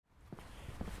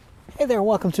Hey there,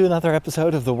 welcome to another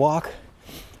episode of The Walk.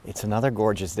 It's another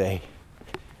gorgeous day.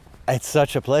 It's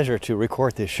such a pleasure to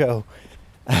record this show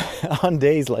on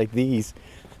days like these.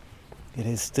 It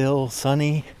is still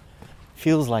sunny,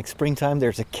 feels like springtime.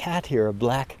 There's a cat here, a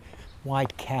black,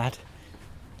 white cat,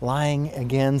 lying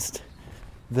against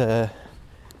the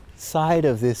side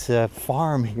of this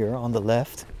farm here on the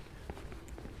left,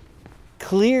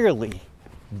 clearly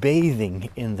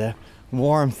bathing in the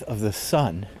warmth of the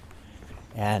sun.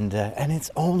 And it's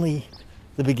only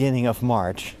the beginning of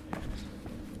March.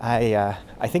 I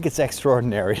think it's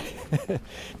extraordinary.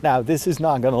 Now, this is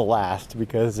not going to last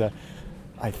because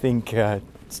I think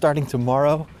starting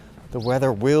tomorrow, the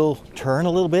weather will turn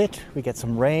a little bit. We get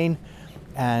some rain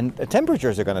and the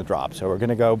temperatures are going to drop. So we're going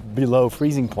to go below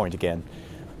freezing point again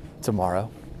tomorrow.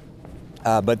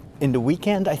 But in the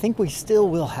weekend, I think we still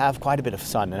will have quite a bit of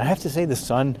sun. And I have to say the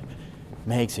sun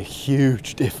makes a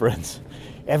huge difference.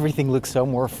 Everything looks so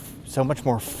much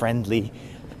more friendly,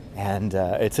 and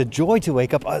it's a joy to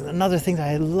wake up. Another thing that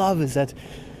I love is that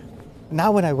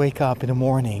now when I wake up in the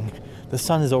morning, the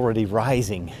sun is already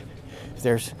rising. If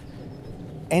there's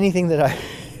anything that I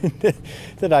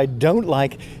that I don't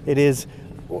like, it is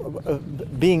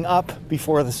being up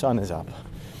before the sun is up.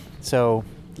 So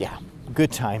yeah,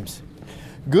 good times.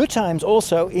 Good times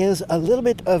also is a little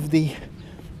bit of the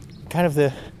kind of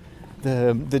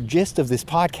the gist of this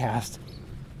podcast,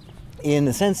 in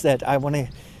the sense that I want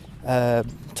to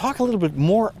talk a little bit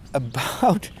more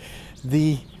about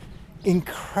the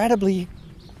incredibly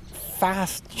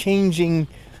fast-changing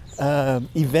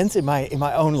events in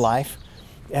my own life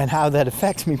and how that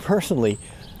affects me personally.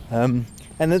 And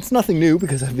it's nothing new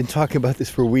because I've been talking about this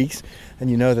for weeks, and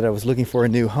you know that I was looking for a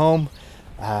new home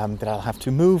that I'll have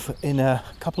to move in a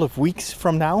couple of weeks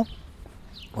from now,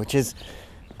 which is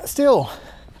still,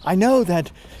 I know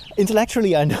that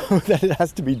intellectually, I know that it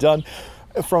has to be done.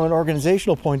 From an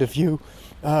organizational point of view,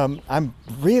 I'm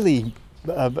really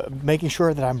making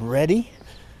sure that I'm ready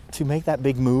to make that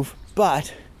big move.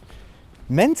 But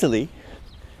mentally,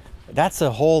 that's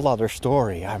a whole other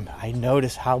story. I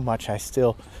notice how much I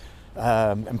still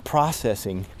am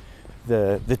processing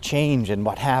the change and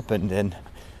what happened,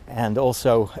 and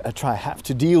also have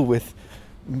to deal with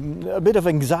a bit of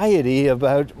anxiety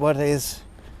about what is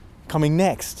coming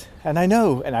next. And I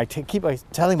know, and I keep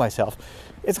telling myself,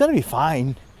 it's going to be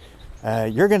fine.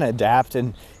 You're going to adapt,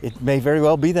 and it may very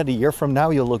well be that a year from now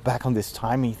you'll look back on this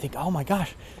time and you think, oh my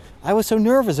gosh, I was so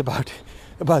nervous about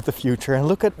the future, and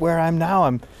look at where I'm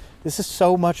now. This is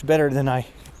so much better than I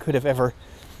could have ever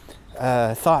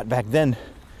thought back then.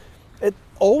 It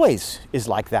always is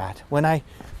like that. When I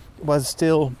was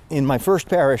still in my first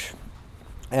parish,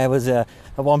 I was at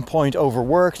one point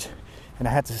overworked, and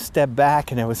I had to step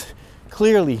back, and I was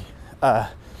clearly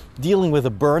dealing with a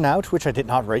burnout, which I did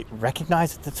not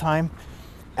recognize at the time.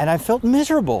 And I felt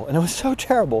miserable, and it was so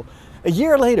terrible. A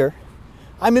year later,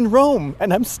 I'm in Rome,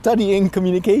 and I'm studying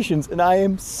communications, and I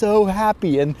am so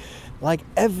happy. And like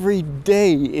every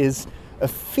day is a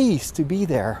feast to be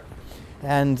there.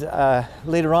 And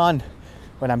later on,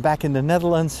 when I'm back in the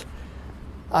Netherlands,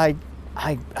 I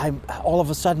all of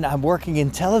a sudden I'm working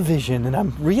in television, and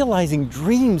I'm realizing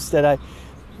dreams that I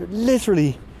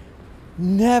literally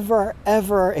never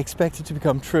ever expected to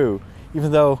become true,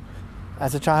 even though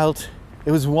as a child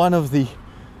it was one of the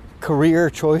career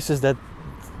choices that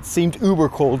seemed uber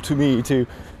cool to me, to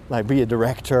like be a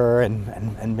director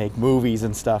and make movies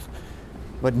and stuff.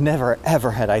 But never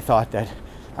ever had I thought that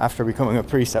after becoming a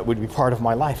priest that would be part of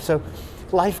my life. So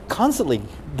life constantly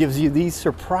gives you these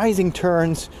surprising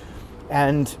turns,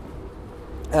 and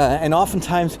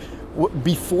oftentimes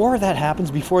before that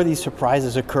happens, before these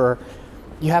surprises occur,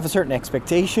 you have a certain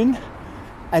expectation,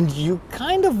 and you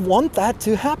kind of want that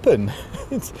to happen.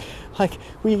 It's like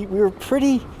we were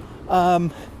pretty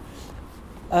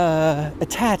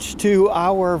attached to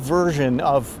our version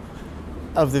of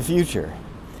the future.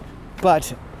 But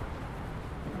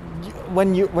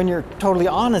when you're totally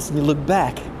honest and you look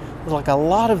back, like a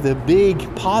lot of the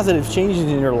big positive changes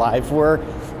in your life were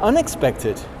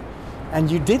unexpected, and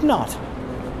you did not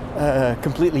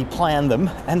completely plan them,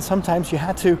 and sometimes you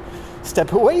had to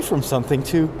step away from something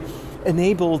to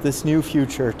enable this new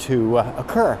future to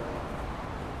occur.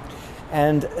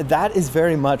 And that is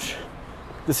very much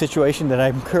the situation that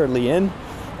I'm currently in.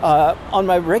 On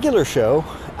my regular show,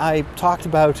 I talked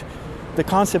about the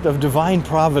concept of divine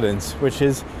providence, which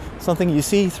is something you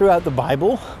see throughout the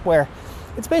Bible, where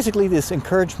it's basically this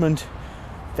encouragement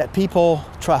that people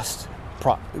trust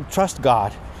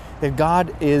God, that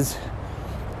God is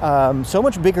so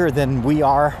much bigger than we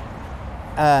are,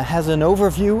 has an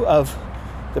overview of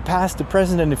the past, the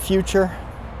present, and the future,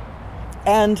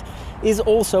 and is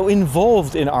also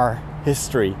involved in our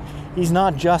history. He's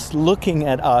not just looking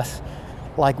at us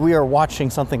like we are watching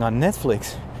something on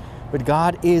Netflix, but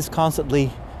God is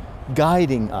constantly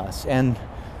guiding us and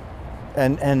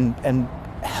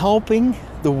helping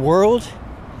the world,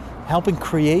 helping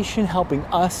creation, helping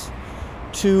us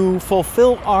to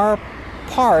fulfill our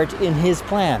part in His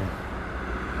plan.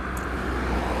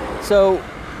 So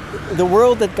the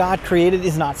world that God created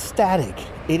is not static.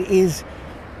 It is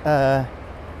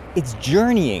it's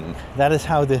journeying. That is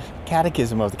how the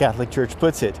Catechism of the Catholic Church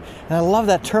puts it. And I love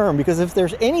that term, because if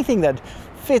there's anything that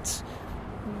fits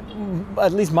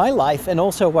at least my life and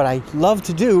also what I love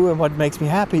to do and what makes me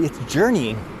happy, it's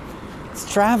journeying.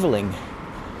 It's traveling.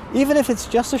 Even if it's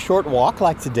just a short walk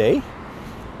like today,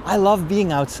 I love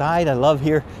being outside. I love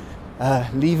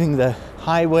leaving the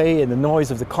highway and the noise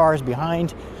of the cars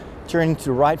behind, turning to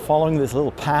the right, following this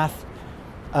little path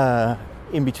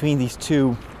in between these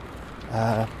two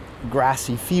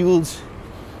grassy fields.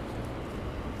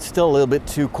 It's still a little bit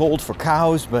too cold for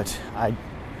cows, but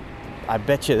I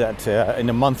bet you that in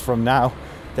a month from now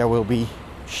there will be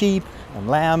sheep and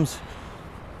lambs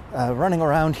running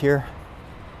around here.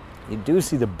 You do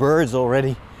see the birds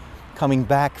already coming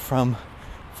back from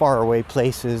faraway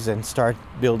places and start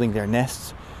building their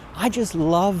nests. I just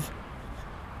love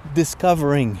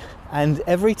discovering, and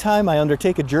every time I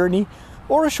undertake a journey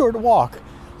or a short walk,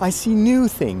 I see new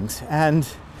things, and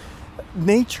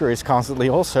nature is constantly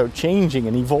also changing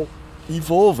and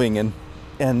evolving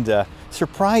and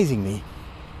surprising me.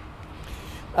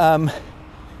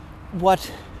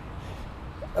 What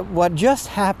just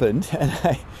happened, and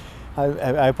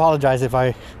I apologize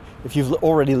if you've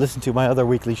already listened to my other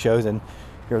weekly shows and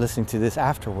you're listening to this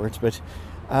afterwards, but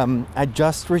I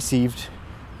just received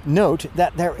note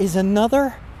that there is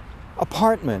another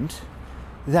apartment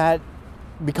that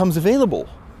becomes available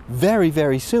very,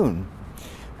 very soon.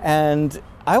 And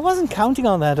I wasn't counting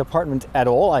on that apartment at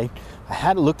all. I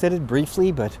had looked at it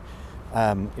briefly, but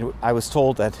I was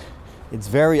told that it's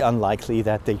very unlikely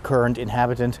that the current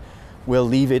inhabitant will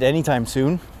leave it anytime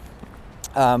soon.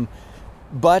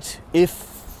 But if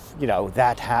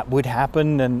that would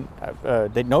happen, and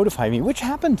they'd notify me, which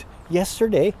happened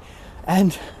yesterday,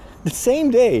 and the same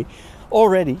day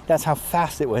already, that's how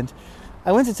fast it went,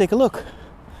 I went to take a look.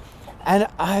 And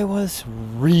I was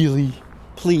really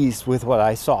pleased with what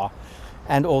I saw,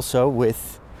 and also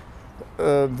with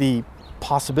the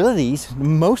possibilities. The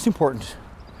most important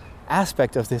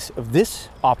aspect of this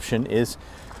option is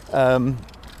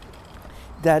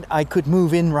that I could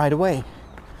move in right away.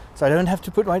 So I don't have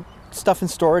to put my stuff in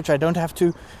storage. I don't have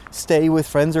to stay with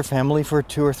friends or family for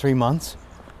 2 or 3 months.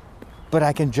 But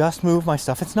I can just move my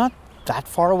stuff. It's not that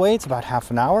far away. It's about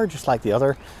half an hour, just like the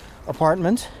other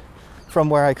apartment from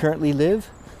where I currently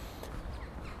live.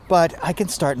 But I can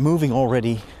start moving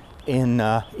already in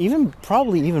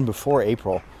probably even before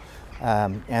April.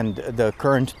 And the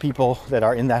current people that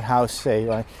are in that house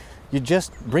say, you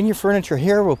just bring your furniture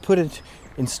here, we'll put it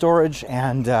in storage,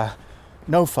 and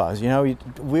no fuzz.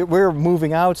 We're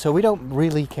moving out, so we don't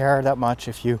really care that much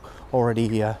if you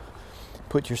already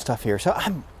put your stuff here. So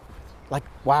I'm like,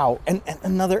 wow. And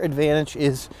another advantage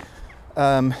is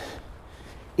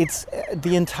it's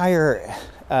the entire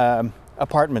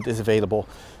apartment is available.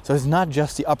 So it's not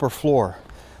just the upper floor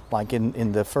like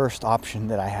in the first option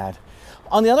that I had.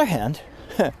 On the other hand,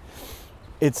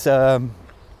 it's in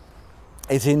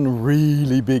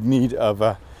really big need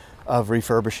of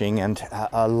refurbishing, and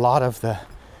a lot of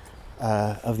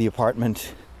the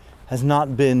apartment has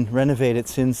not been renovated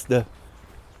since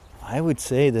I would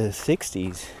say the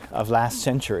 60s of last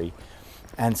century,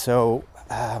 and so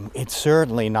it's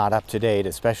certainly not up to date.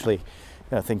 Especially,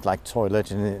 things like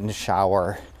toilet and the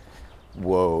shower.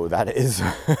 Whoa, that is.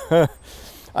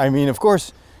 I mean, of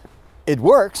course, it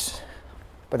works,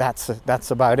 but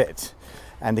that's about it.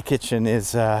 And the kitchen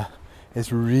is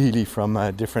really from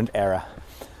a different era.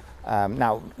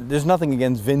 Now, there's nothing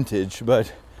against vintage,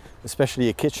 but especially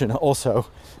a kitchen also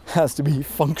has to be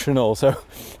functional. So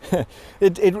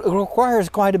it requires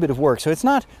quite a bit of work. So it's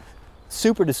not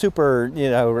super,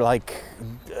 like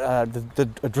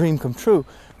a dream come true.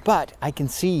 But I can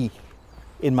see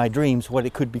in my dreams what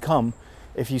it could become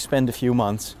if you spend a few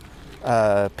months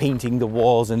painting the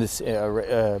walls and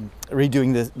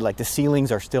redoing the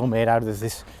ceilings are still made out of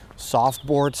this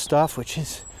softboard stuff, which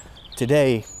is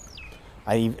today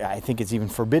I think it's even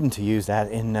forbidden to use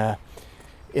that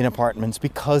in apartments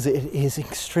because it is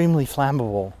extremely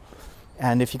flammable.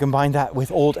 And if you combine that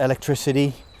with old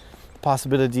electricity, the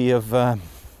possibility of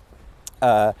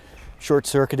short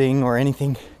circuiting or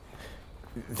anything,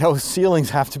 those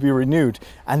ceilings have to be renewed,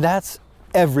 and that's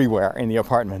everywhere in the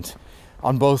apartment.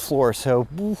 on both floors. So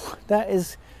that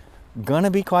is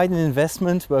gonna be quite an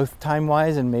investment, both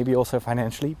time-wise and maybe also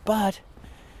financially, but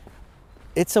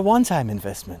it's a one-time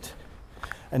investment.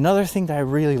 Another thing that I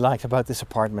really liked about this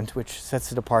apartment, which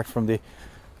sets it apart from the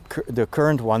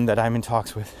current one that I'm in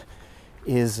talks with,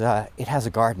 is it has a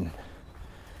garden.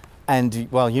 And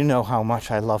well, you know how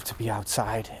much I love to be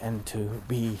outside and to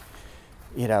be,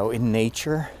 in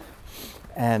nature.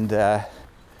 And the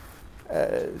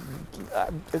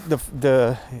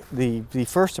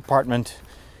first apartment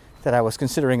that I was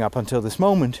considering up until this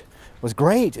moment was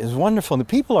great. It was wonderful. And the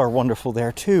people are wonderful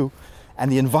there too. And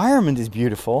the environment is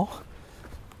beautiful.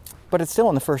 But it's still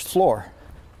on the first floor.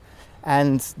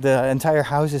 And the entire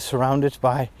house is surrounded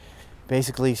by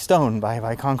basically stone,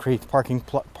 by concrete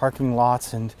parking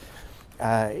lots. And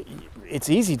it's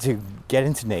easy to get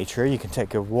into nature. You can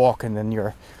take a walk and then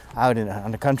you're out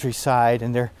on the countryside.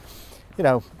 And there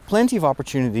plenty of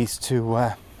opportunities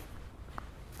to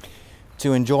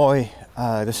enjoy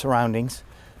the surroundings.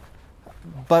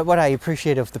 But what I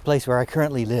appreciate of the place where I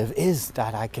currently live is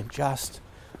that I can just,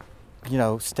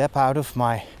 step out of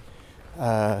my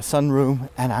sunroom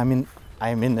and I'm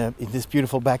in this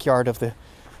beautiful backyard of the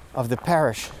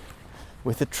parish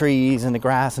with the trees and the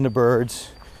grass and the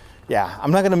birds. Yeah,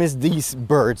 I'm not gonna miss these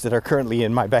birds that are currently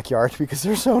in my backyard because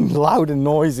they're so loud and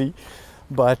noisy.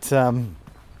 But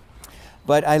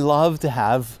I love to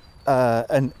have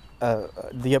the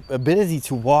ability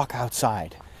to walk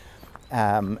outside,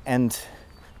 and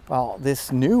well,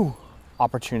 this new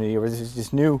opportunity or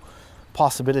this new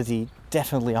possibility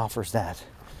definitely offers that.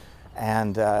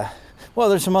 And well,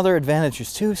 there's some other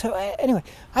advantages too. So anyway,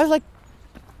 I was like,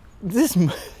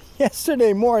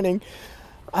 yesterday morning,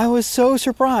 I was so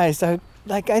surprised. I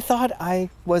thought I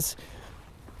was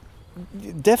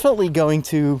definitely going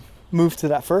to move to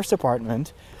that first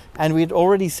apartment, and we'd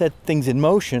already set things in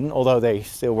motion, although they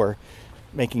still were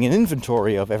making an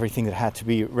inventory of everything that had to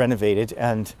be renovated.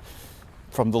 And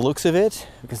from the looks of it,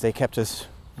 because they kept us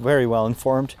very well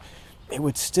informed, it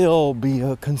would still be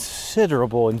a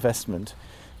considerable investment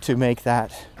to make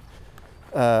that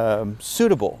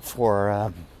suitable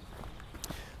to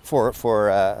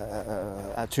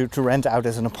rent out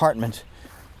as an apartment.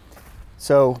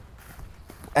 So,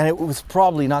 and it was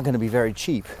probably not going to be very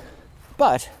cheap,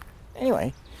 but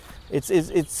anyway,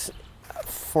 it's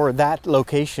for that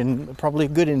location probably a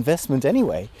good investment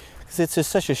anyway, because it's just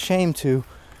such a shame to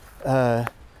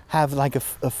have like a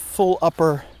full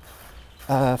upper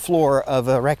floor of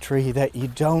a rectory that you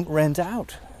don't rent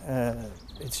out.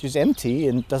 It's just empty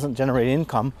and doesn't generate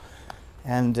income,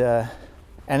 and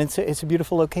it's a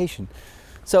beautiful location.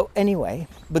 So anyway,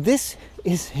 but this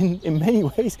is in many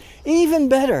ways even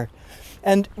better.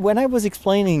 And when I was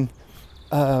explaining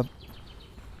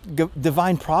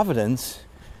divine providence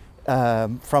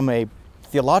from a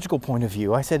theological point of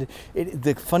view, I said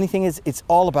the funny thing is it's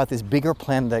all about this bigger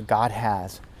plan that God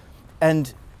has.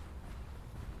 And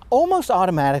almost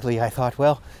automatically I thought,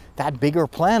 well, that bigger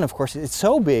plan, of course, it's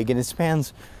so big and it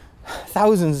spans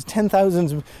thousands,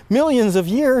 10,000s, millions of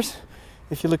years.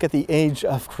 If you look at the age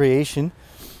of creation,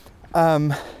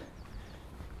 do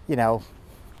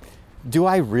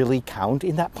I really count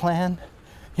in that plan?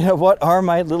 What are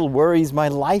my little worries? My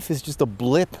life is just a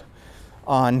blip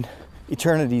on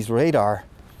eternity's radar.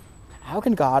 How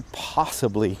can God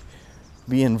possibly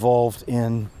be involved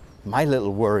in my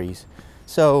little worries?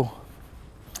 So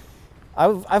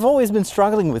I've always been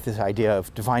struggling with this idea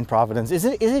of divine providence. Is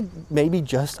it maybe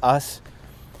just us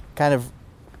kind of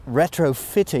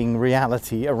retrofitting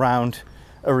reality around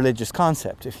a religious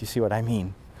concept, if you see what I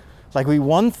mean? Like we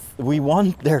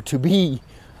want there to be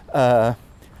a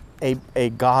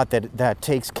God that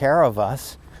takes care of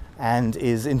us and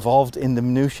is involved in the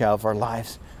minutiae of our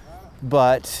lives,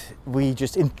 but we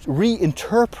just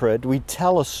reinterpret, we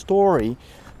tell a story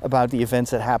about the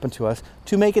events that happen to us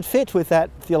to make it fit with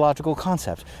that theological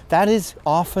concept. That is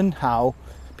often how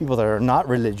people that are not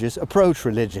religious approach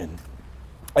religion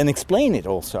and explain it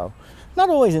also. Not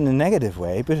always in a negative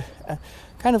way, but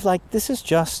kind of like this is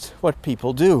just what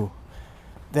people do.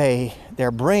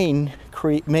 Their brain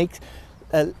creates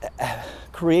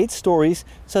stories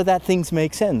so that things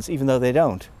make sense, even though they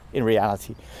don't in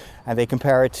reality. And they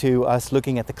compare it to us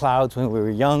looking at the clouds when we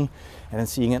were young and then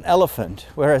seeing an elephant,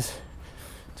 whereas,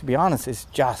 to be honest, it's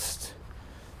just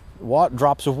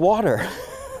drops of water.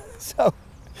 So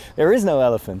there is no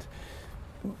elephant.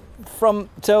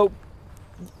 So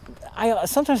I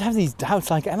sometimes have these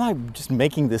doubts, like, am I just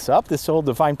making this up, this whole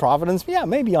divine providence? Yeah,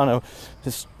 maybe on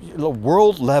this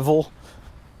world level,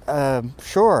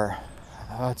 sure.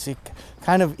 It's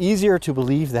kind of easier to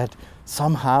believe that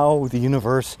somehow the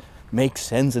universe makes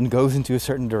sense and goes into a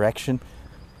certain direction.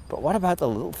 but what about the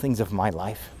little things of my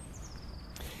life?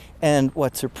 And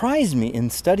what surprised me in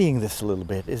studying this a little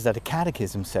bit is that the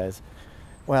Catechism says,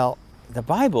 well, the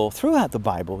Bible, throughout the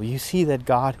Bible, you see that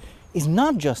God is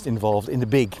not just involved in the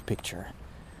big picture,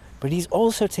 but he's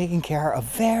also taking care of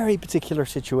very particular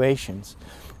situations.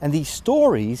 And these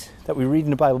stories that we read in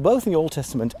the Bible, both in the Old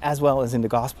Testament as well as in the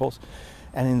Gospels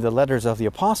and in the letters of the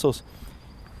apostles,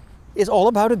 is all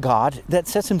about a God that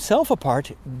sets himself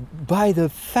apart by the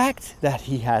fact that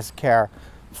he has care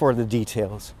for the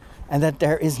details and that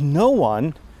there is no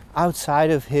one outside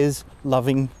of his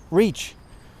loving reach,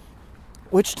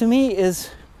 which to me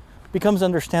becomes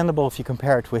understandable if you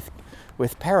compare it with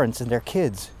parents and their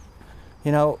kids.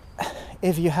 You know,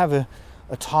 if you have a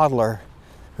toddler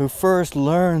who first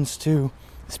learns to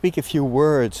speak a few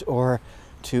words or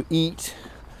to eat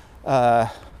or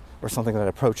something that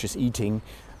approaches eating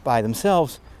by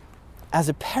themselves, as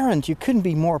a parent you couldn't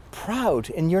be more proud,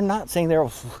 and you're not saying there,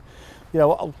 you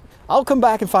know, I'll come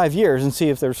back in 5 years and see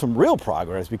if there's some real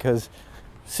progress, because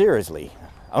seriously,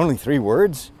 only 3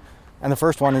 words and the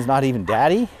first one is not even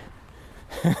daddy.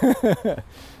 Oh,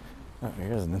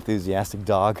 here's an enthusiastic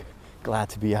dog, glad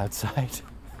to be outside,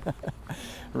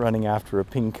 running after a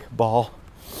pink ball.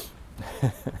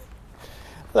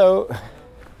 If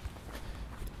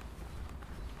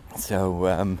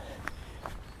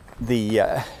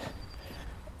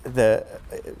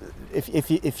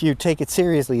you take it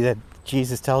seriously that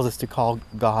Jesus tells us to call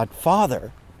God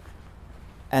Father,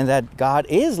 and that God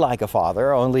is like a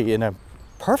father, only in a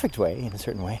perfect way, in a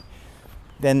certain way,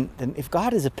 then if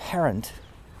God is a parent,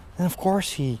 then of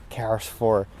course he cares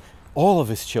for all of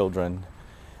his children,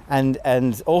 and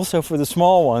also for the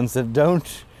small ones that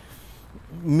don't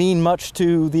mean much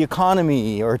to the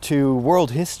economy or to world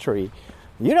history.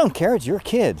 You don't care, it's your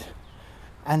kid.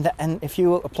 And if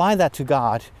you apply that to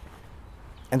God,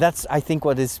 and that's, I think,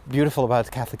 what is beautiful about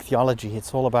Catholic theology.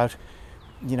 It's all about,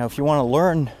 you know, if you want to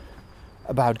learn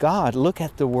about God, look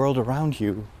at the world around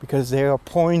you, because they are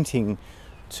pointing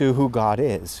to who God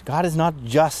is. God is not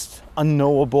just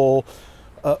unknowable,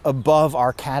 above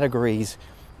our categories.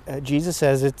 Jesus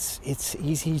says it's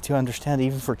easy to understand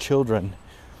even for children.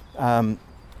 And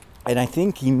I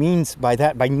think he means by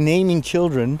that, by naming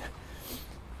children,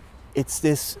 it's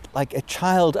this, like a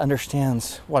child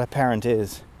understands what a parent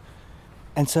is.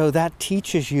 And so that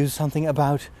teaches you something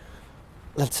about,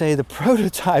 let's say, the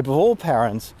prototype of all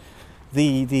parents,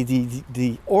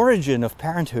 the origin of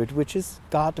parenthood, which is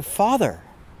God the Father.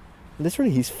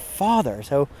 Literally, he's Father.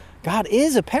 So God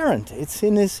is a parent. It's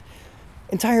in his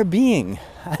entire being.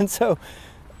 And so,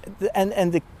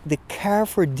 and the care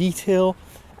for detail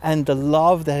and the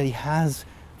love that he has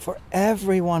for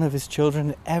every one of his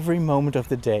children, every moment of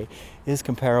the day, is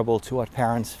comparable to what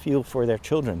parents feel for their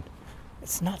children.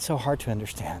 It's not so hard to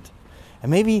understand.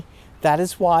 And maybe that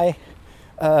is why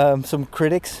some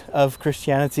critics of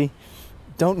Christianity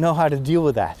don't know how to deal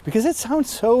with that, because it sounds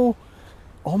so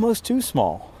almost too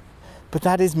small. But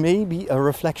that is maybe a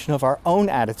reflection of our own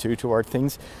attitude toward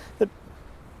things, that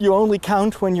you only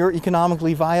count when you're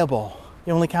economically viable.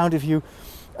 You only count if you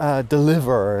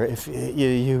deliver, if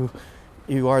you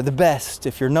are the best,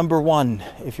 if you're number one,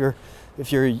 if you're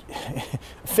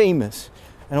famous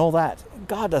and all that.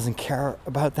 God doesn't care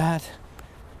about that.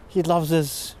 He loves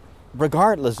us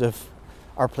regardless of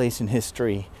our place in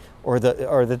history or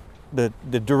the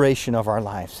duration of our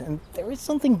lives. And there is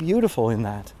something beautiful in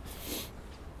that.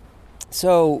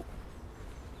 So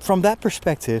from that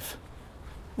perspective,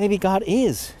 maybe God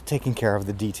is taking care of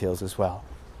the details as well.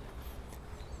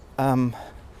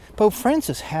 Pope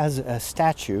Francis has a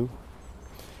statue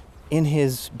in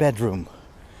his bedroom.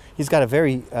 He's got a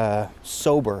very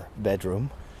sober bedroom,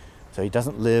 so he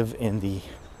doesn't live in the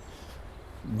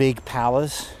big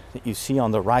palace that you see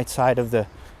on the right side of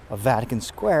Vatican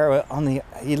Square.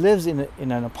 He lives in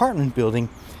an apartment building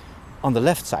on the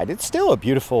left side. It's still a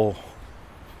beautiful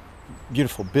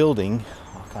building,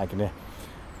 like in a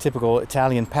typical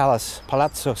Italian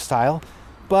palazzo style,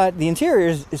 but the interior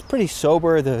is pretty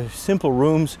sober. The simple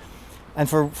rooms, and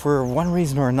for one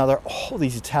reason or another, all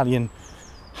these Italian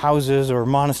houses or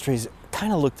monasteries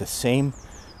kind of look the same.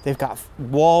 They've got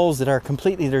walls that are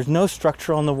completely, there's no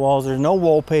structure on the walls, there's no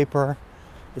wallpaper.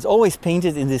 It's always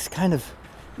painted in this kind of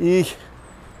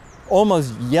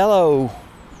almost yellow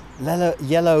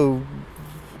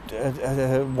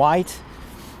white.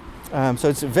 So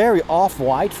it's very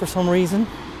off-white for some reason.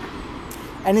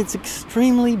 And it's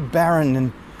extremely barren.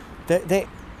 And they,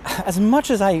 as much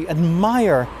as I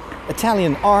admire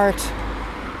Italian art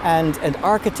and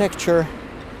architecture,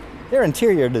 their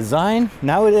interior design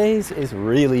nowadays is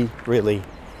really, really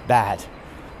bad.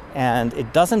 And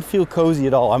it doesn't feel cozy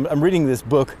at all. I'm reading this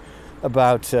book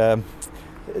about the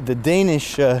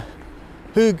Danish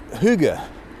hygge,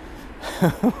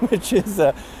 which is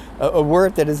a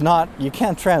word that is not, you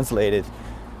can't translate it.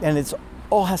 And it's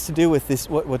all has to do with this,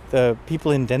 what the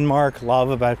people in Denmark love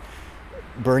about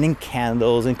burning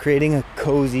candles and creating a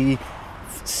cozy,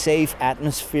 safe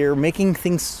atmosphere, making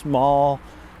things small,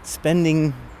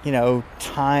 spending,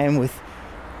 time with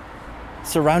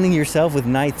surrounding yourself with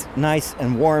nice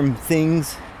and warm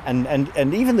things,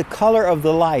 and even the color of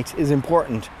the light is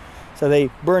important. So they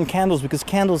burn candles because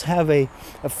candles have a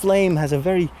flame has a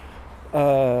very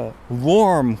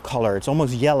warm color. It's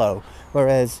almost yellow,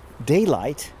 whereas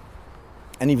daylight,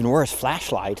 and even worse,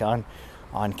 flashlight on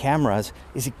cameras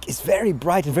is very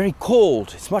bright and very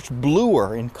cold. It's much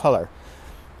bluer in color,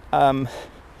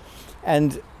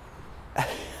 and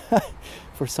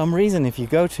for some reason, if you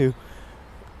go to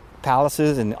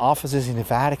palaces and offices in the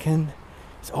Vatican,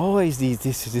 it's always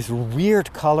this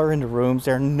weird color in the rooms.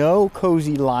 There are no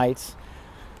cozy lights.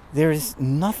 There is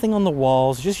nothing on the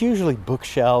walls, just usually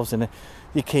bookshelves and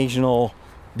the occasional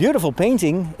beautiful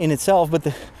painting in itself. But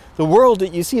the world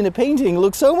that you see in the painting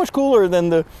looks so much cooler than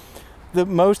the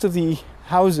most of the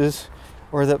houses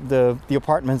or the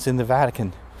apartments in the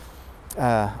Vatican.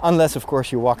 Unless, of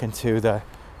course, you walk into the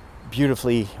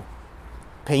beautifully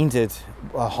painted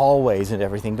hallways and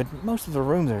everything, but most of the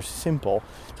rooms are simple.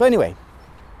 So anyway,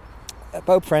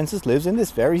 Pope Francis lives in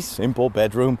this very simple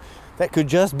bedroom that could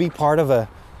just be part of a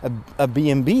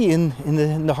B&B in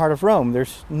the heart of Rome.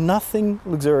 There's nothing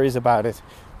luxurious about it.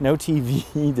 No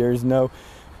TV, there's not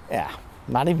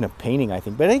even a painting, I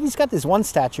think. But he's got this one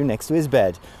statue next to his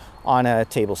bed on a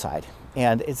table side.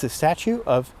 And it's a statue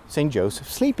of St. Joseph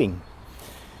sleeping.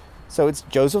 So it's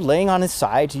Joseph laying on his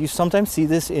side. You sometimes see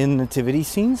this in nativity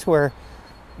scenes where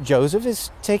Joseph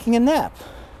is taking a nap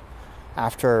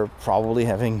after probably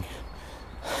having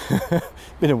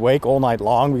been awake all night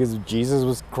long because Jesus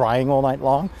was crying all night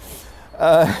long.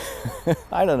 I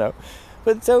don't know.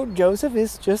 But so Joseph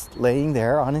is just laying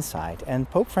there on his side. And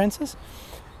Pope Francis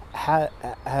has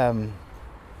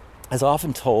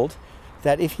often told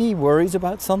that if he worries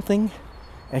about something,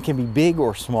 and it can be big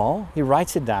or small, he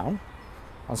writes it down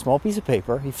on a small piece of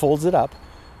paper, he folds it up,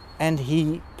 and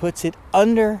he puts it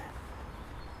under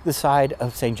the side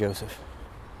of St. Joseph.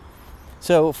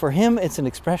 So for him, it's an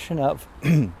expression of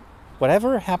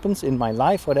whatever happens in my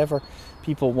life, whatever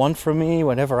people want from me,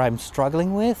 whatever I'm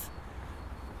struggling with,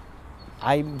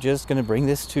 I'm just going to bring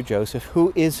this to Joseph,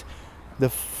 who is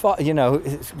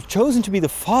chosen to be the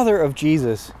father of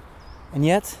Jesus. And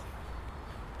yet,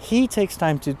 he takes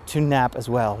time to nap as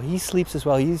well. He sleeps as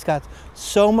well. He's got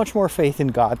so much more faith in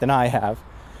God than I have.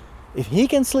 If he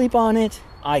can sleep on it,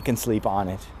 I can sleep on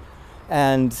it.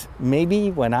 And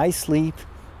maybe when I sleep,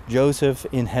 Joseph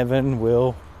in heaven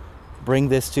will bring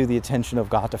this to the attention of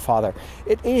God the Father.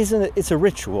 It's a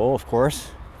ritual, of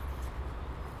course.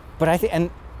 But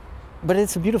but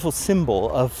it's a beautiful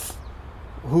symbol of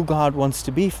who God wants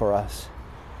to be for us.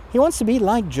 He wants to be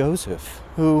like Joseph,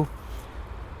 who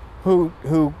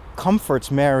comforts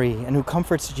Mary and who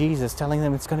comforts Jesus, telling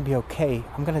them it's going to be okay.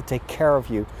 I'm going to take care of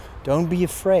you. Don't be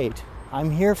afraid.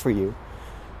 I'm here for you.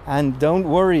 And don't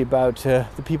worry about the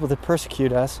people that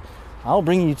persecute us. I'll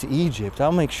bring you to Egypt.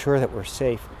 I'll make sure that we're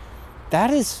safe. That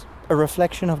is a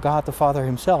reflection of God the Father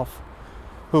himself,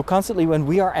 who constantly, when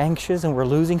we are anxious and we're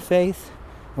losing faith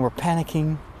and we're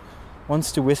panicking,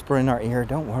 wants to whisper in our ear,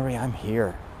 don't worry, I'm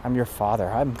here. I'm your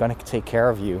Father. I'm going to take care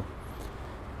of you.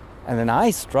 And then I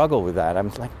struggle with that. I'm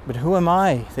like, but who am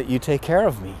I that you take care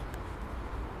of me?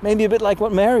 Maybe a bit like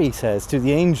what Mary says to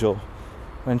the angel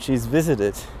when she's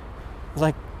visited.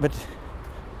 Like, but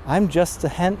I'm just a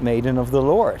handmaiden of the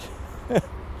Lord.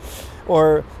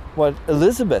 Or what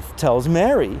Elizabeth tells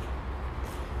Mary.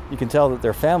 You can tell that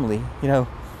they're family.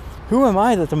 Who am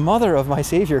I that the mother of my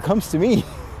Savior comes to me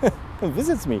and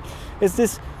visits me? It's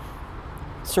this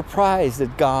surprise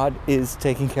that God is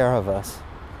taking care of us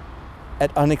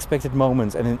at unexpected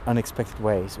moments and in unexpected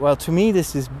ways. Well, to me,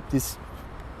 this is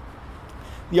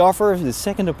the offer of the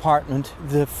second apartment,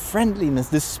 the friendliness,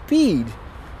 the speed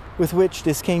with which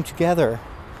this came together.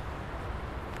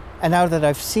 And now that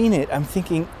I've seen it, I'm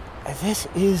thinking,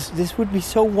 this would be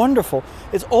so wonderful.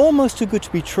 It's almost too good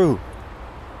to be true.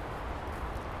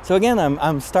 So again,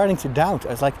 I'm starting to doubt. I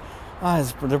was like,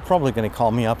 they're probably going to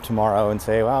call me up tomorrow and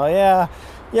say, well,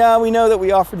 yeah, we know that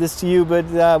we offered this to you,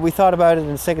 but we thought about it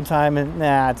a second time, and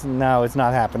no, it's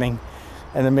not happening.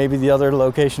 And then maybe the other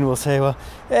location will say, well,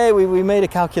 hey, we made a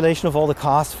calculation of all the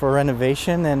costs for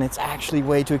renovation, and it's actually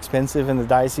way too expensive, and the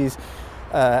diocese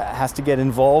has to get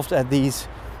involved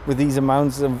with these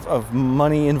amounts of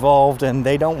money involved, and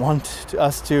they don't want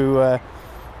us to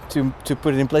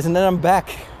put it in place. And then I'm back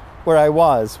where I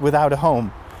was without a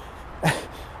home.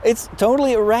 It's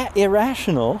totally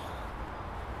irrational,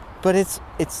 but it's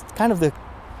kind of the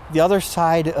other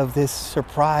side of this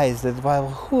surprise that, well,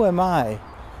 who am I?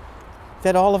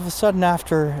 That all of a sudden,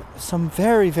 after some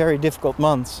very, very difficult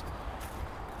months,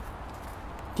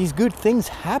 these good things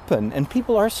happen and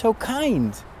people are so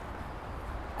kind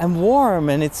and warm,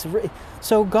 and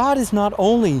so God is not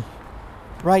only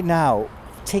right now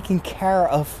taking care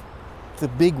of the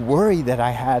big worry that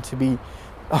I had to be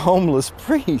a homeless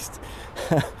priest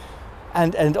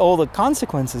and all the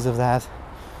consequences of that,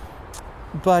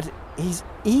 but he's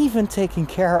even taking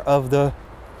care of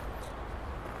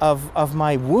of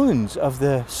my wounds, of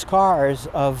the scars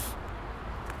of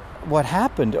what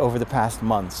happened over the past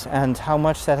months and how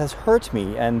much that has hurt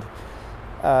me, and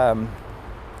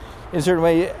in a certain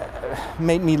way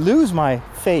made me lose my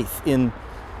faith in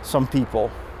some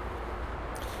people.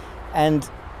 And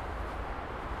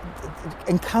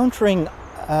encountering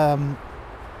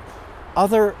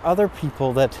other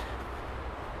people that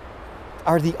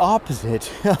are the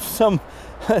opposite of some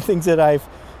things that I've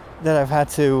had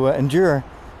to endure,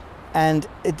 and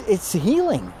it's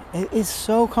healing. It is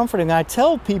so comforting. I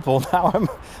tell people now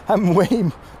I'm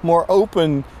way more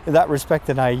open in that respect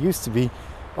than I used to be.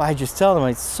 I just tell them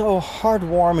it's so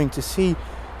heartwarming to see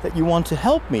that you want to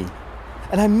help me,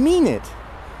 and I mean it.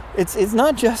 It's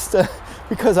not just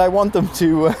because I want them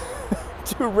to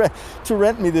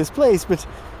rent me this place, but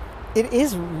it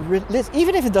is,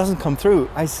 even if it doesn't come through,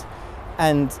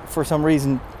 and for some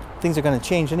reason things are going to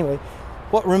change anyway,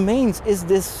 what remains is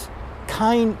this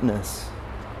kindness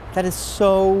that is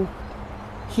so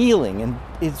healing, and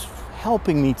it's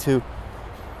helping me to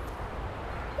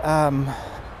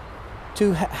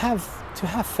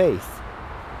have faith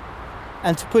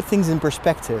and to put things in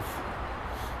perspective,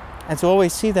 and to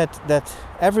always see that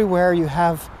everywhere you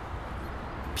have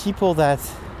people that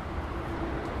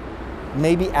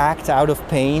maybe act out of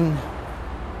pain,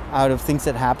 out of things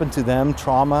that happen to them,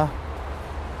 trauma,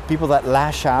 people that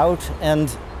lash out, and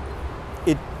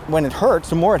when it hurts,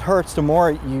 the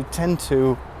more you tend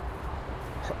to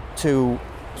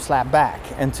slap back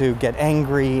and to get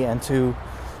angry, and to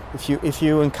if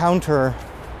you encounter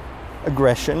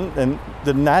aggression, then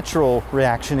the natural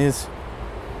reaction is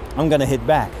I'm going to hit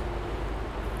back.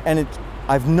 And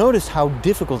I've noticed how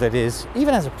difficult it is,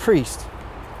 even as a priest,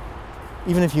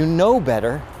 even if you know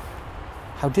better,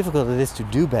 how difficult it is to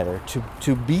do better,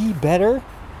 to be better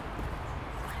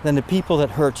than the people that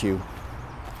hurt you.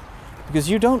 Because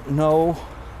you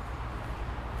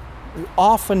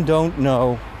often don't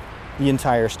know the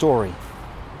entire story.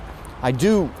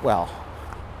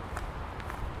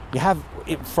 You have,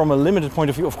 from a limited point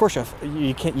of view, of course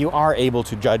you are able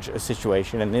to judge a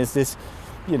situation, and is this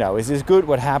good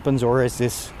what happens, or is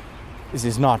this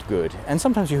not good? And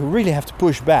sometimes you really have to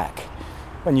push back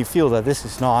when you feel that this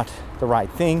is not the right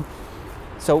thing.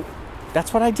 So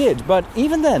that's what I did. But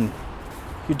even then,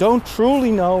 you don't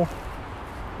truly know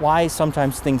why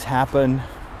sometimes things happen,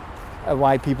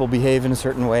 why people behave in a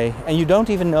certain way, and you don't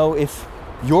even know if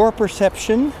your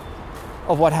perception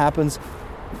of what happens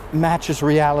matches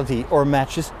reality or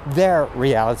matches their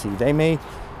reality. They may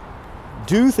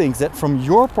do things that from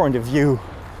your point of view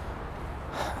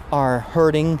are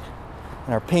hurting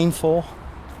and are painful,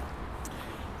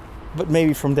 but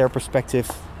maybe from their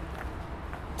perspective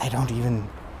they don't even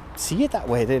see it that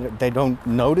way. They don't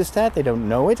notice that, they don't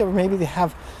know it, or maybe they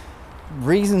have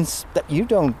reasons that you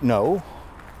don't know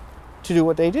to do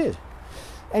what they did.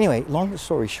 Anyway, long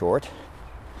story short,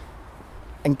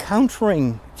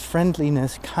 encountering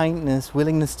friendliness, kindness,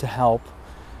 willingness to help,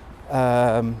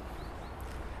 and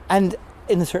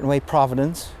in a certain way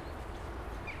providence,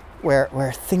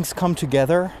 where things come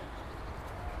together,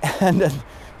 and then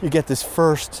you get this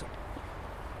first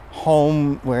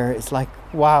home where it's like,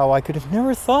 wow, I could have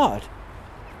never thought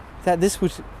that this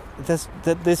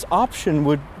option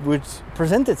would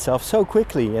present itself so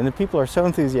quickly, and the people are so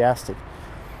enthusiastic.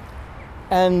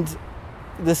 And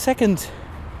the second,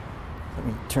 let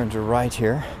me turn to right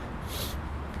here,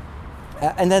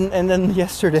 and then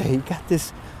yesterday got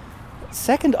this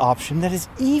second option that is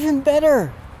even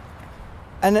better,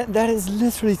 and that is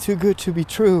literally too good to be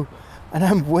true, and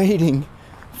I'm waiting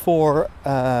for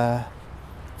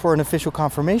an official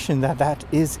confirmation that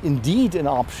is indeed an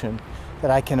option that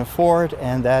I can afford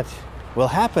and that will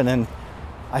happen, and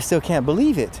I still can't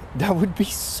believe it. That would be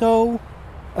so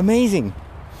amazing.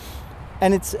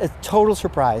 And it's a total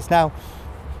surprise. Now,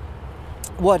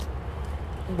 what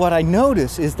I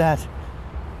notice is that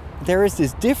there is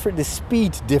this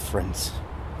speed difference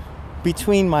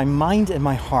between my mind and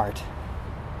my heart,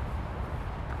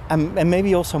 and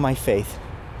maybe also my faith.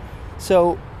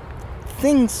 So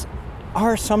things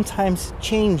are sometimes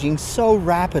changing so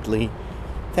rapidly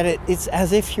that it's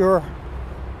as if you're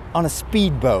on a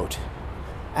speedboat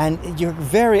and you're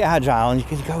very agile and you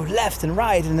can go left and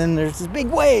right, and then there's this big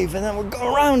wave and then we'll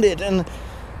go around it, and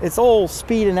it's all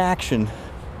speed and action.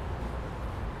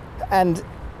 And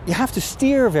you have to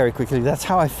steer very quickly. That's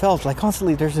how I felt. Like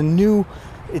constantly there's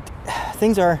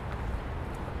things are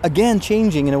again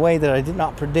changing in a way that I did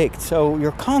not predict. So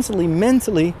you're constantly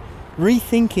mentally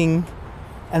rethinking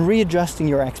and readjusting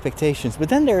your expectations. But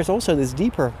then there's also this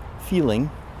deeper feeling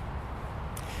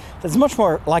that's much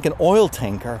more like an oil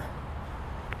tanker,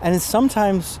 and is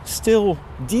sometimes still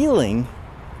dealing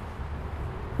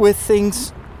with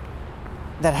things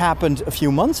that happened a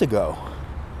few months ago,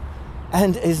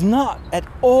 and is not at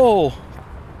all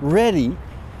ready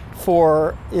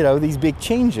for these big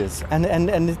changes, and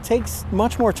it takes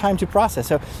much more time to process.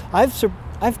 So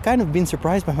I've kind of been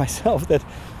surprised by myself that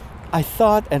I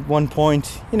thought at one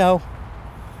point,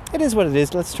 it is what it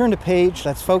is. Let's turn the page.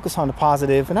 Let's focus on the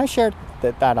positive. And I shared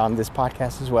that on this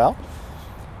podcast as well.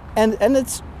 And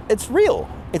it's real.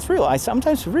 It's real. I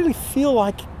sometimes really feel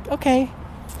like, okay,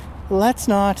 let's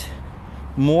not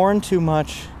mourn too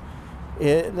much.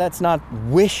 Let's not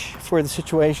wish for the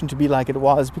situation to be like it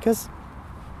was, because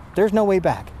there's no way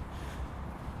back.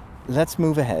 Let's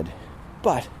move ahead.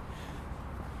 But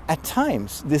at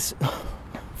times, this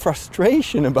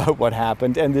frustration about what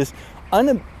happened and this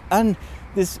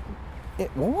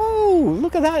whoa,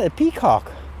 look at that, a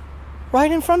peacock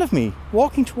right in front of me,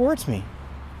 walking towards me.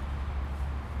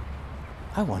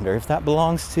 I wonder if that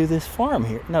belongs to this farm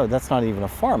here. No, that's not even a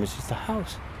farm, it's just a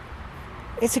house.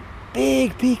 It's a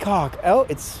big peacock. Oh,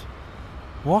 it's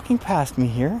walking past me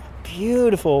here.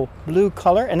 Beautiful blue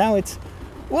color, and now it's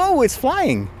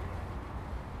flying.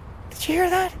 Did you hear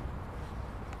that?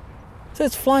 So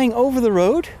it's flying over the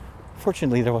road.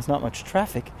 Fortunately, there was not much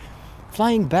traffic.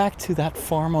 Flying back to that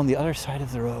farm on the other side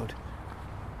of the road.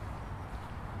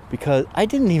 Because I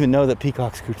didn't even know that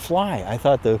peacocks could fly. I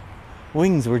thought the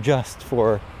wings were just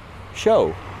for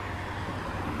show.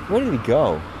 Where did he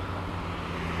go?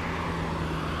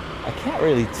 I can't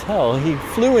really tell. He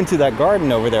flew into that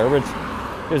garden over there, which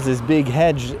there's this big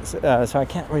hedge, so I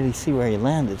can't really see where he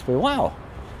landed. But wow.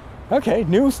 Okay,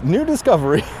 new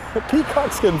discovery.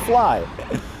 Peacocks can fly.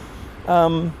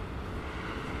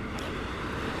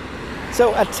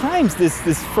 So at times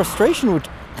this frustration would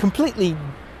completely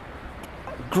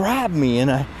grab me,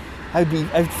 and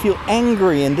I'd feel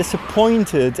angry and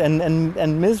disappointed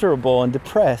and miserable and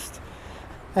depressed.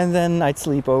 And then I'd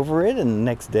sleep over it, and the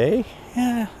next day,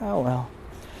 oh well.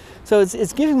 So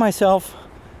it's giving myself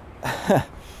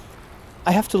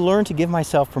I have to learn to give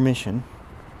myself permission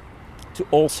to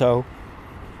also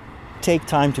take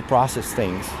time to process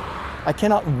things. I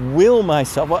cannot will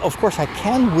myself, well, of course I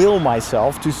can will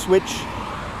myself to switch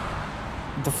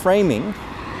the framing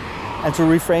and to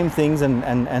reframe things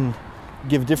and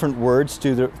give different words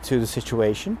to the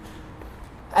situation.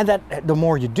 And that the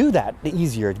more you do that, the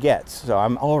easier it gets. So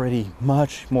I'm already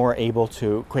much more able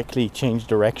to quickly change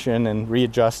direction and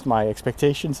readjust my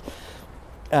expectations,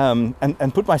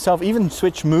 and put myself, even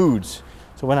switch moods.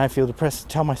 So when I feel depressed,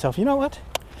 tell myself, you know what?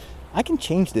 I can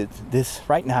change this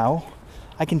right now.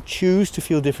 I can choose to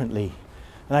feel differently.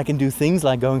 And I can do things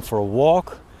like going for a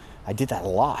walk. I did that a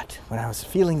lot. When I was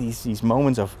feeling these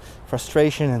moments of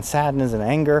frustration and sadness and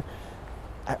anger,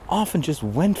 I often just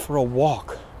went for a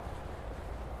walk.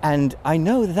 And I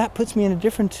know that puts me in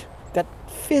that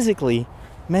physically,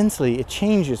 mentally, it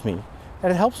changes me.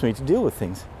 And it helps me to deal with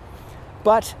things.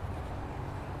 But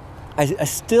I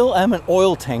still am an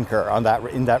oil tanker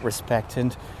in that respect.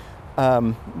 And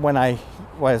when I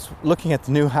was looking at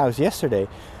the new house yesterday,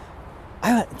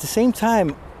 at the same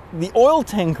time, the oil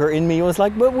tanker in me was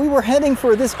like, but we were heading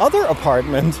for this other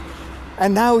apartment,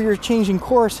 and now you're changing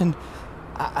course. And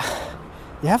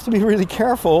you have to be really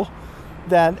careful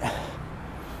that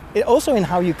also in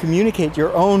how you communicate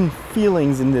your own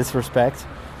feelings in this respect.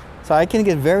 So I can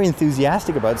get very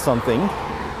enthusiastic about something,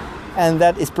 and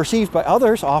that is perceived by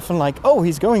others often like, oh,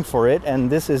 he's going for it, and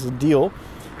this is a deal.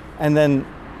 And then,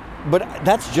 but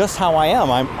that's just how I am.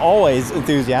 I'm always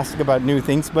enthusiastic about new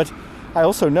things, but I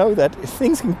also know that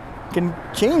things can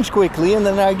change quickly, and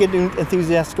then I get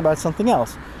enthusiastic about something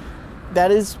else.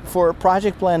 That is, for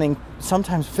project planning,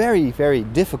 sometimes very, very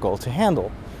difficult to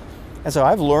handle. And so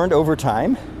I've learned over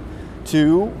time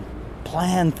to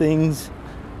plan things,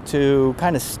 to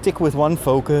kind of stick with one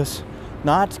focus,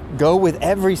 not go with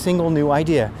every single new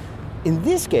idea. In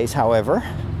this case, however,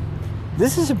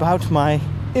 this is about my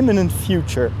imminent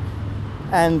future.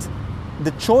 And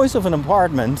the choice of an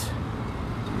apartment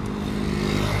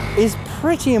is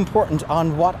pretty important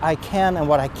on what I can and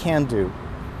what I can't do,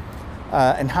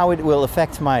 and how it will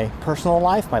affect my personal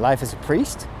life, my life as a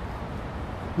priest,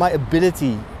 my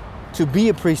ability to be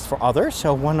a priest for others.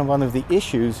 So one of the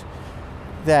issues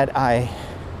that I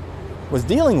was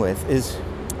dealing with is,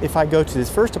 if I go to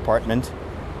this first apartment,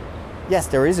 yes,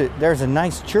 there's a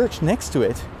nice church next to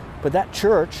it, but that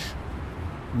church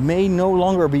may no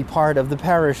longer be part of the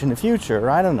parish in the future.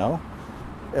 I don't know,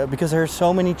 because there are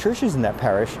so many churches in that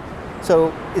parish.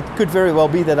 So it could very well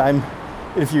be that in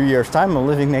a few years' time, I'm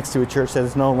living next to a church that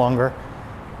is no longer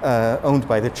owned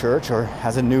by the church, or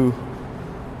has a new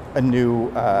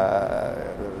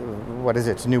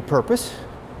purpose.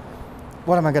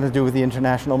 What am I going to do with the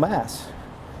International Mass?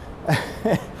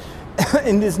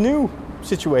 In this new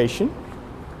situation,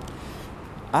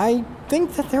 I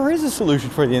think that there is a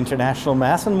solution for the International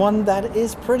Mass, and one that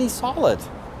is pretty solid,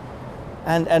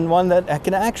 and one that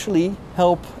can actually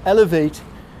help elevate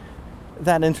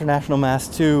that International Mass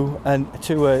to an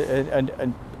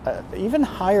even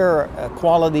higher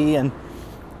quality, and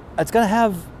it's going to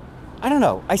have, I don't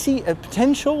know, I see a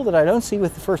potential that I don't see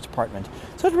with the first apartment.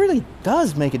 So it really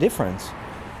does make a difference.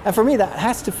 And for me, that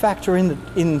has to factor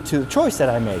into the choice that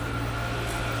I make.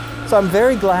 So I'm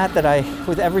very glad that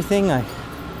with everything,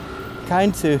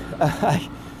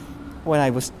 when I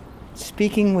was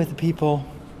speaking with the people,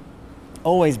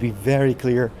 always be very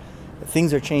clear that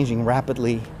things are changing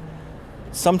rapidly.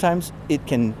 Sometimes it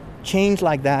can change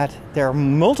like that. There are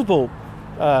multiple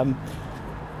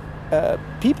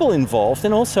people involved,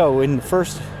 and also in the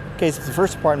first case of the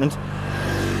first apartment,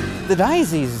 the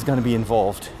diocese is going to be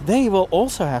involved. They will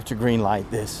also have to greenlight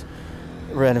this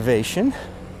renovation,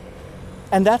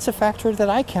 and that's a factor that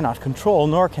I cannot control,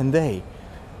 nor can they.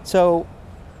 So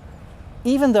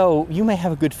even though you may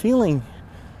have a good feeling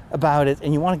about it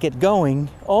and you want to get going,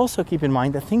 also keep in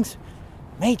mind that things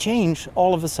may change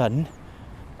all of a sudden,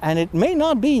 and it may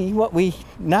not be what we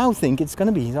now think it's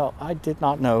going to be. So I did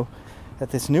not know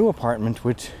that this new apartment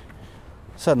would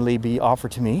suddenly be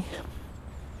offered to me.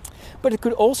 But it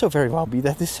could also very well be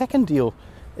that the second deal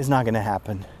is not going to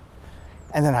happen,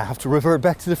 and then I have to revert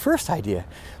back to the first idea.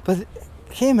 But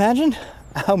can you imagine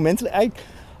how mentally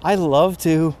I love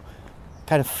to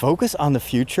kind of focus on the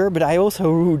future, but I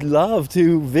also would love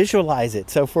to visualize it.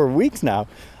 So for weeks now,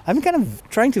 I'm kind of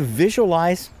trying to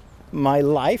visualize my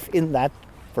life in that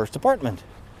first apartment.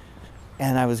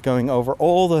 And I was going over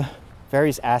all the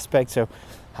various aspects. So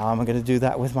how am I going to do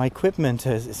that with my equipment?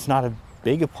 It's not a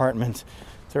big apartment.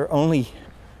 There are only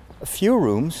a few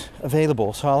rooms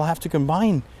available. So I'll have to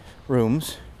combine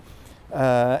rooms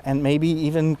and maybe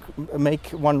even make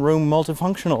one room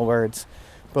multifunctional, where it's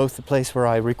both the place where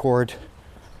I record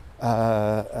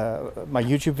my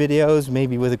YouTube videos,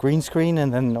 maybe with a green screen,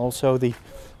 and then also the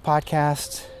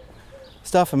podcast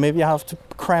stuff, and maybe I'll have to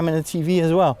cram in a TV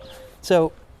as well.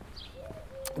 So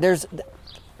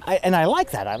I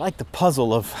like that. I like the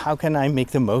puzzle of how can I make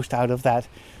the most out of that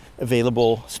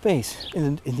available space.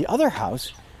 In the other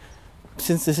house,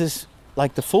 since this is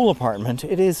like the full apartment,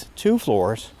 it is 2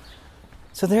 floors,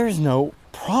 so there is no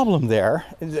problem there.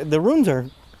 The rooms are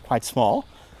quite small,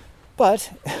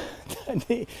 but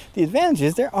the advantage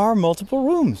is there are multiple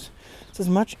rooms. So it's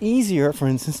much easier, for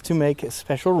instance, to make a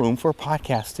special room for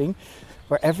podcasting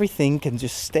where everything can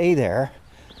just stay there.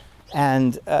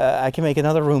 And I can make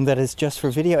another room that is just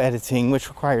for video editing, which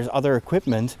requires other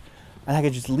equipment, and I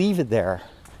can just leave it there.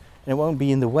 And it won't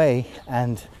be in the way,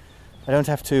 and I don't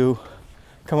have to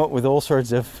come up with all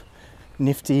sorts of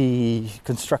nifty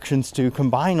constructions to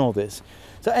combine all this.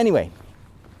 So anyway,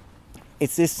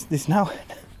 it's this now,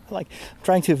 like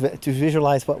trying to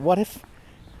visualize, but what if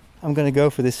I'm going to go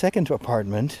for the second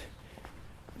apartment?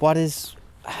 What is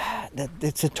that?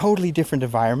 It's a totally different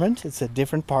environment. It's a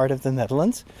different part of the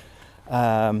Netherlands.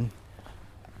 I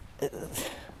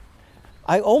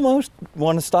almost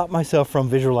want to stop myself from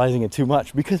visualizing it too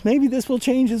much, because maybe this will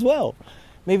change as well.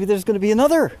 Maybe there's going to be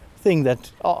another thing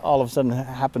that all of a sudden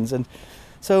happens. And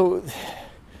so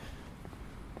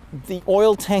the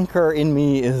oil tanker in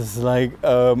me is like,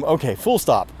 okay, full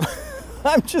stop.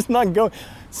 I'm just not going.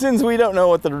 Since we don't know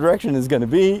what the direction is going to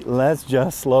be, let's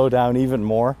just slow down even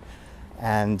more.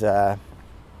 And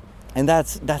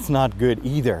that's not good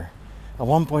either. At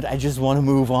one point, I just want to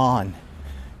move on.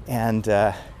 And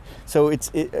so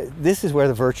this is where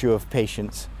the virtue of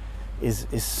patience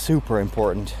is super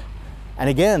important. And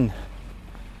again,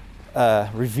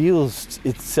 reveals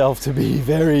itself to be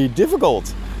very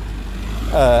difficult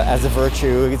as a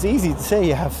virtue. It's easy to say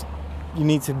you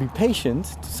need to be patient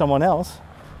to someone else,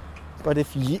 but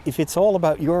if it's all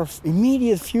about your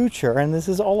immediate future, and this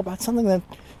is all about something that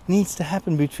needs to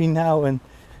happen between now and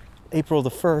April the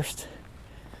 1st,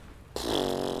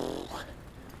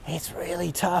 it's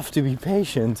really tough to be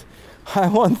patient. I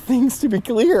want things to be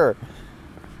clear,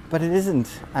 but it isn't.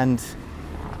 And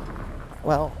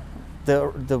well,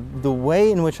 the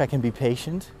way in which I can be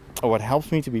patient, or what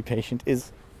helps me to be patient,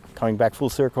 is coming back full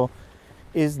circle,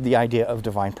 is the idea of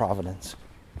divine providence.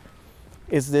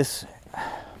 Is this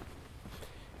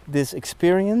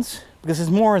experience, because it's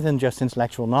more than just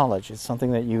intellectual knowledge. It's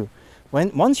something that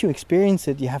once you experience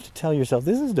it, you have to tell yourself,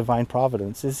 this is divine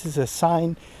providence. This is a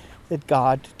sign that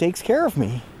God takes care of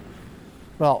me.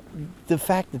 Well, the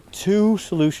fact that two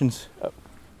solutions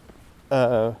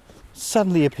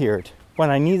suddenly appeared when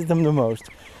I needed them the most,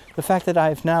 the fact that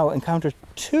I've now encountered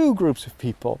two groups of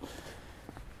people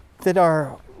that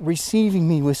are receiving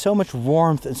me with so much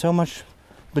warmth and so much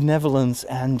benevolence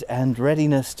and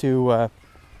readiness to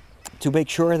make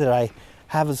sure that I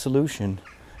have a solution,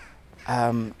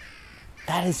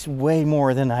 that is way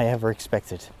more than I ever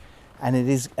expected, and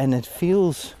it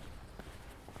feels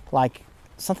like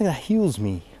something that heals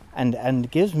me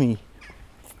and gives me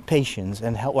patience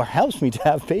and helps me to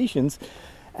have patience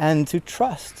and to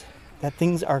trust that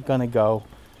things are going to go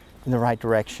in the right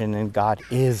direction and God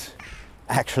is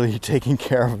actually taking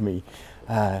care of me,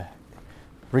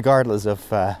 regardless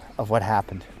of what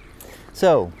happened.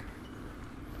 So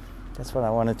that's what I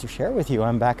wanted to share with you.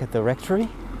 I'm back at the rectory.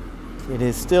 It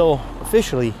is still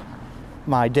officially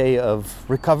my day of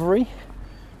recovery,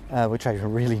 which I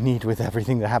really need with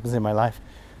everything that happens in my life.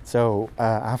 So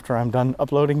after I'm done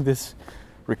uploading this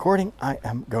recording, I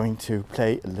am going to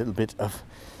play a little bit of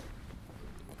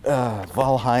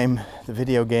Valheim, the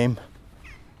video game,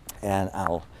 and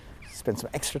I'll spend some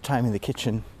extra time in the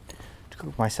kitchen to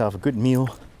cook myself a good meal,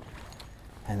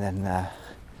 and then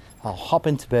I'll hop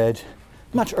into bed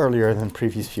much earlier than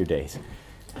previous few days.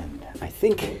 And I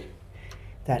think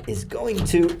that is going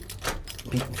to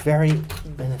be very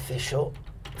beneficial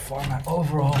for my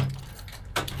overall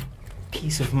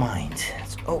peace of mind.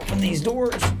 Let's open these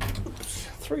doors. Oops,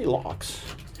 3 locks.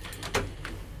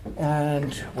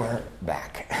 And we're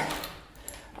back.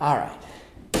 All right.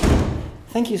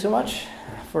 Thank you so much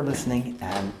for listening,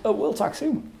 and we'll talk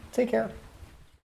soon. Take care.